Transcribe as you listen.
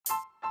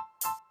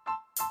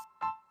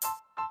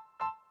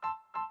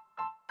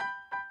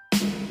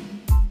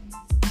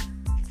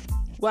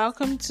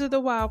Welcome to the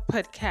Wow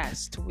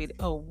Podcast with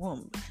a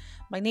womb.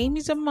 My name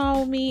is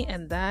Amaomi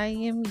and I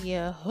am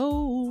your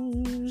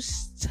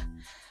host.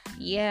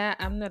 Yeah,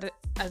 I'm not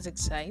as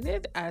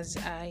excited as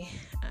I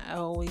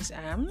always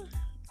am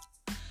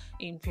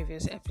in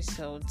previous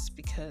episodes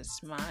because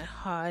my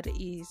heart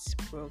is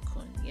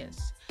broken.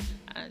 Yes,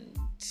 and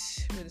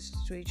with the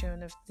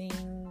situation of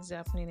things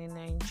happening in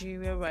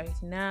Nigeria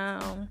right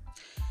now,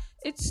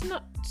 it's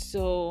not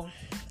so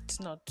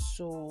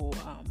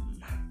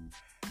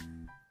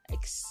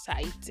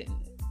exciting,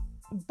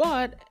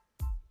 but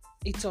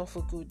it's all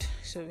for good.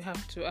 So we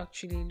have to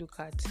actually look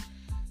at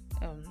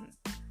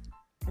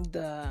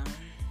the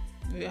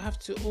we have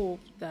to hope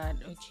that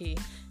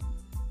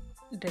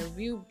there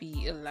will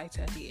be a light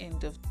at the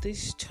end of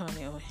this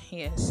tunnel.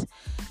 Yes.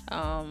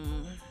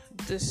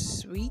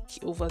 This week,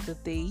 over the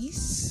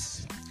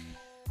days,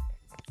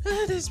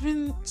 there's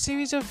been a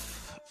series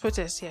of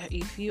protests here.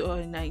 If you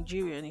are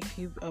Nigerian, if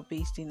you are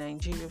based in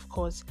Nigeria, of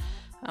course,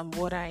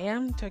 what I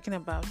am talking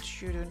about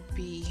shouldn't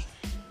be.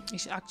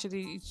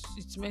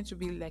 It's meant to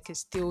be like a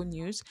still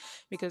news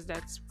because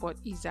that's what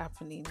is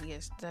happening.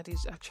 Yes, that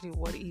is actually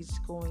what is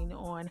going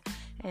on,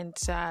 and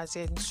SARS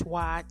and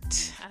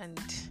SWAT, and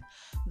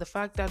the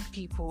fact that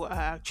people are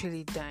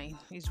actually dying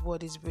is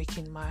what is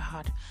breaking my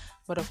heart.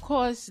 But of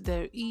course, we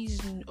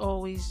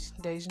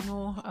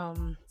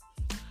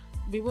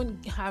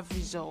won't have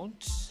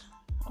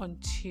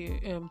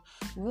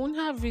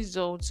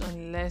results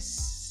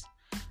unless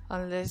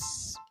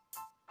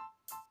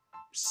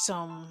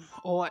some,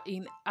 or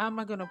in how am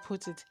I gonna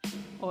put it,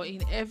 or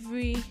in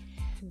every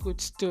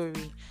good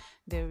story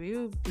there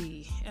will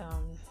be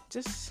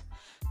just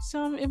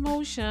some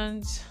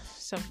emotions,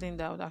 something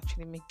that would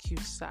actually make you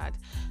sad.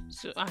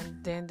 So,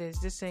 and then there's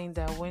this saying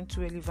that when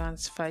two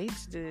elephants fight,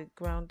 the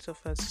ground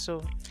suffers.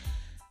 So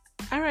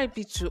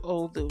RIP to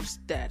all those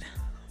that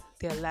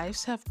their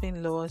lives have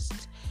been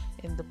lost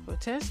in the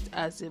protest.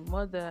 As a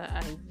mother,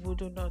 I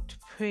would not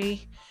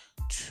pray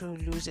to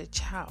lose a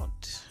child.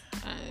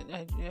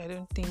 I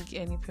don't think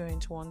any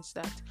parent wants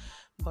that,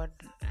 but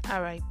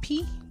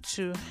RIP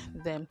to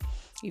them.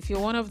 If you're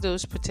one of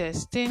those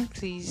protesting,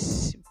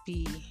 please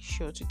be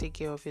sure to take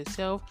care of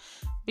yourself.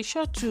 Be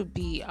sure to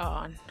be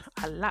on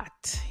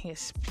alert.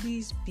 Yes,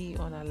 please be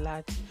on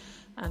alert,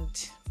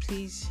 and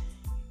please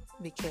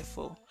be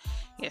careful.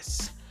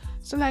 Yes.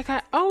 So like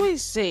I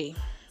always say,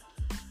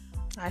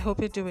 I hope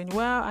you're doing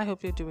well. I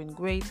hope you're doing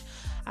great.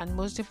 And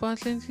most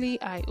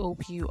importantly, I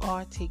hope you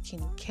are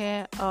taking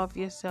care of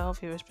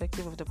yourself,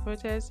 irrespective of the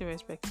protest,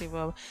 irrespective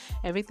of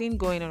everything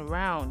going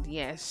around.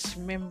 Yes,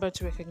 remember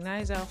to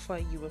recognize how far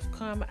you have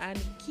come and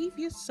give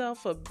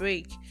yourself a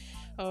break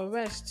or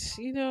rest,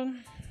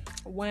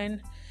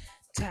 when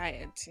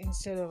tired,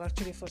 instead of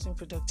actually forcing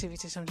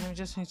productivity. Sometimes we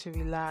just need to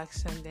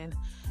relax and then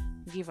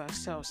give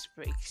ourselves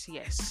breaks.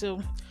 Yes,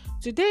 so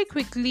today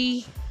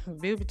quickly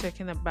we'll be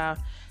talking about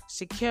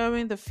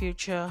securing the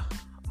future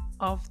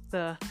of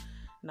the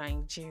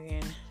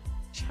Nigerian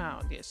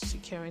child. Yes,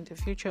 securing the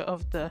future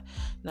of the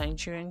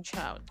Nigerian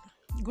child.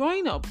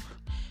 Growing up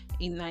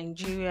in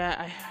Nigeria,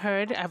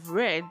 I've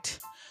read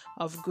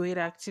of great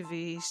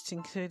activists,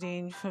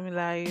 including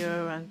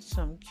Fumilayo and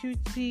some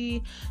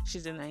cutie.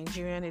 She's a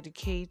Nigerian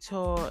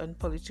educator and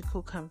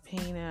political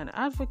campaigner and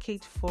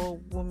advocate for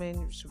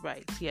women's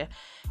rights. Yeah.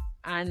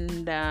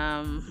 And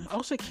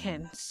also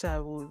Ken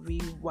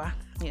Saruriwa,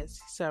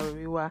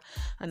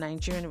 a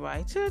Nigerian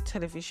writer,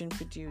 television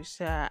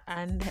producer,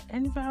 and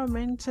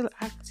environmental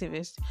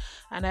activist.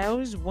 And I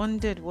always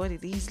wondered what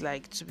it is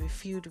like to be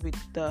filled with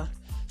the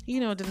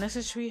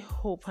necessary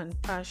hope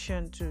and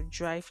passion to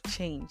drive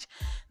change.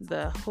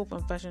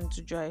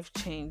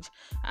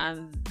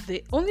 And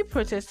the only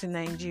protest in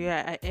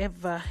Nigeria I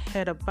ever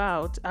heard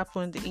about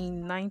happened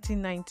in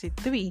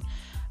 1993.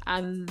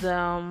 And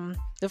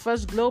the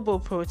first global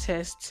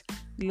protest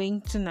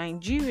linked to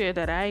Nigeria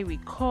that I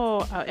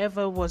recall,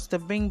 however, was the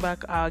Bring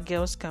Back Our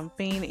Girls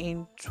campaign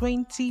in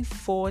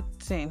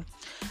 2014.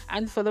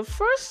 And for the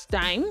first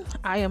time,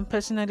 I am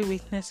personally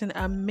witnessing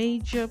a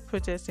major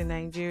protest in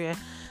Nigeria.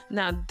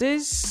 Now,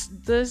 this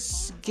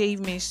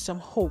gave me some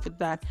hope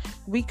that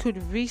we could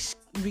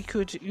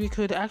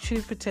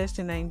actually protest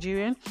in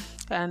Nigeria,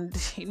 and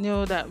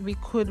that we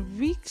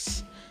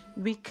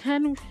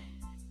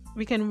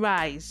can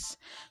rise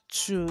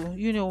to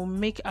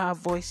make our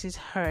voices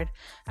heard,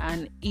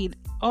 and it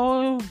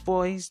all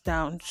boils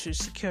down to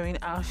securing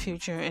our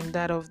future and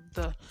that of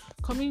the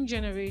coming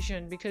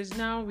generation, because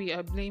now we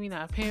are blaming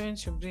our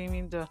parents, we're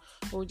blaming the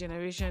old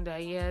generation that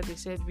they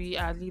said we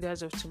are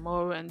leaders of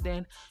tomorrow, and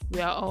then we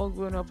are all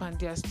grown up and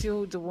they are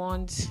still the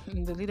ones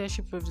in the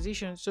leadership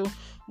position. So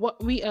what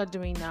we are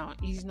doing now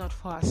is not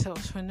for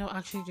ourselves. We're not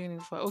actually doing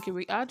it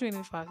we are doing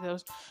it for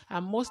ourselves,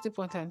 and most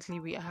importantly,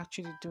 we are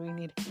actually doing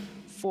it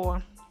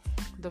for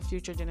the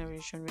future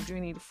generation. We're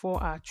doing it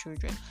for our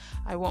children.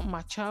 I want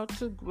my child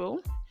to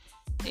grow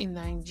in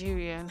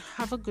Nigeria and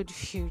have a good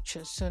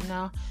future. So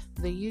now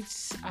the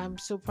youths, I'm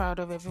so proud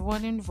of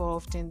everyone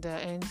involved in the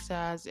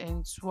NSAS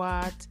and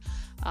SWAT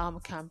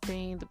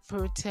campaign, the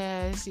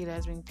protests. It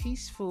has been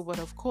peaceful, but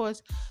of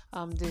course,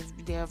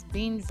 there have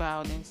been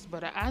violence.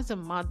 But as a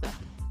mother,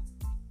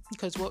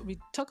 because what we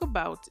talk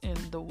about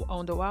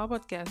on the Wild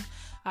Podcast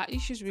are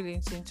issues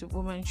relating to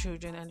women,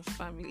 children, and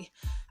family.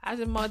 As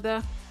a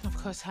mother, of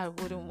course, I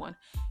wouldn't want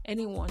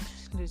anyone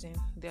losing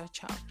their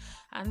child.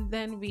 And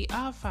then we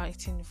are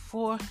fighting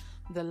for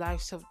the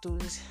lives of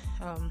those,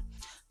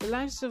 the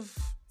lives of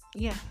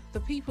the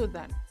people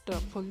that the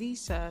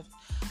police have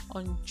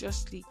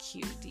unjustly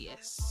killed.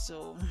 Yes,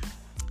 so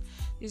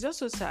it's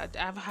also sad.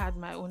 I've had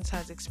my own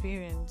sad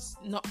experience,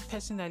 not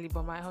personally,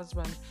 but my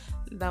husband.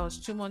 That was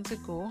 2 months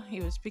ago.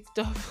 He was picked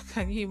up.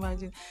 Can you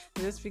imagine?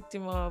 They just picked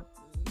him up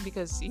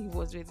because he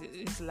was with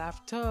his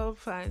laptop,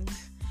 and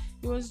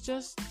it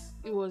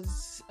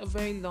was a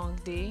very long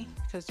day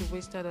because he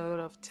wasted a lot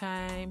of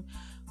time.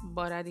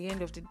 But at the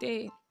end of the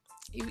day,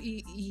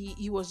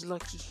 he was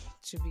lucky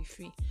to be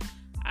free.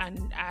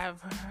 And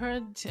I've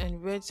heard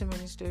and read so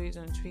many stories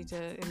on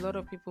Twitter. A lot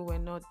of people were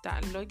not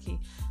that lucky,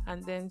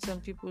 and then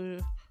some people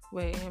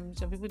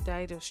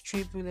died of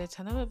stray bullets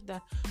and all of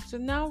that. So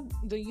now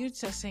the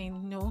youths are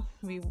saying, no,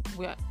 we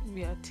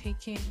are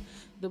taking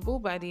the bull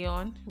by the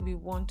horn. We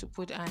want to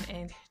put an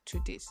end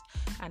to this,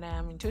 and I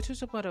am in total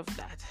support of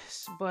that.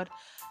 But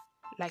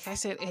like I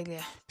said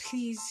earlier,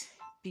 please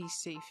be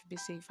safe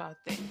out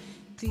there.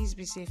 Please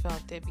be safe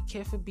out there. Be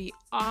careful. Be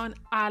on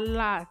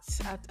alert.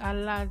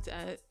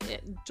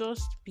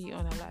 Just be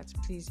on alert,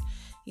 please.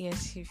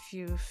 Yes, if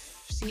you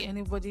see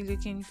anybody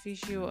looking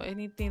fishy or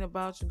anything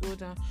about to go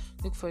down,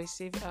 look for a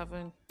safe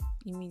haven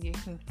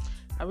immediately.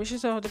 I wish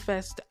you all the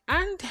best,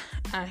 and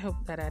I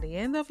hope that at the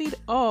end of it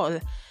all,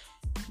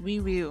 we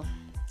will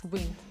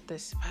win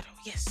this battle.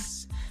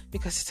 Yes,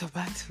 because it's a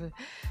battle.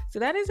 So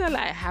that is all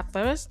I have for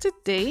us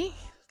today.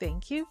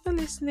 Thank you for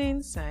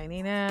listening.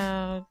 Signing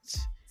out.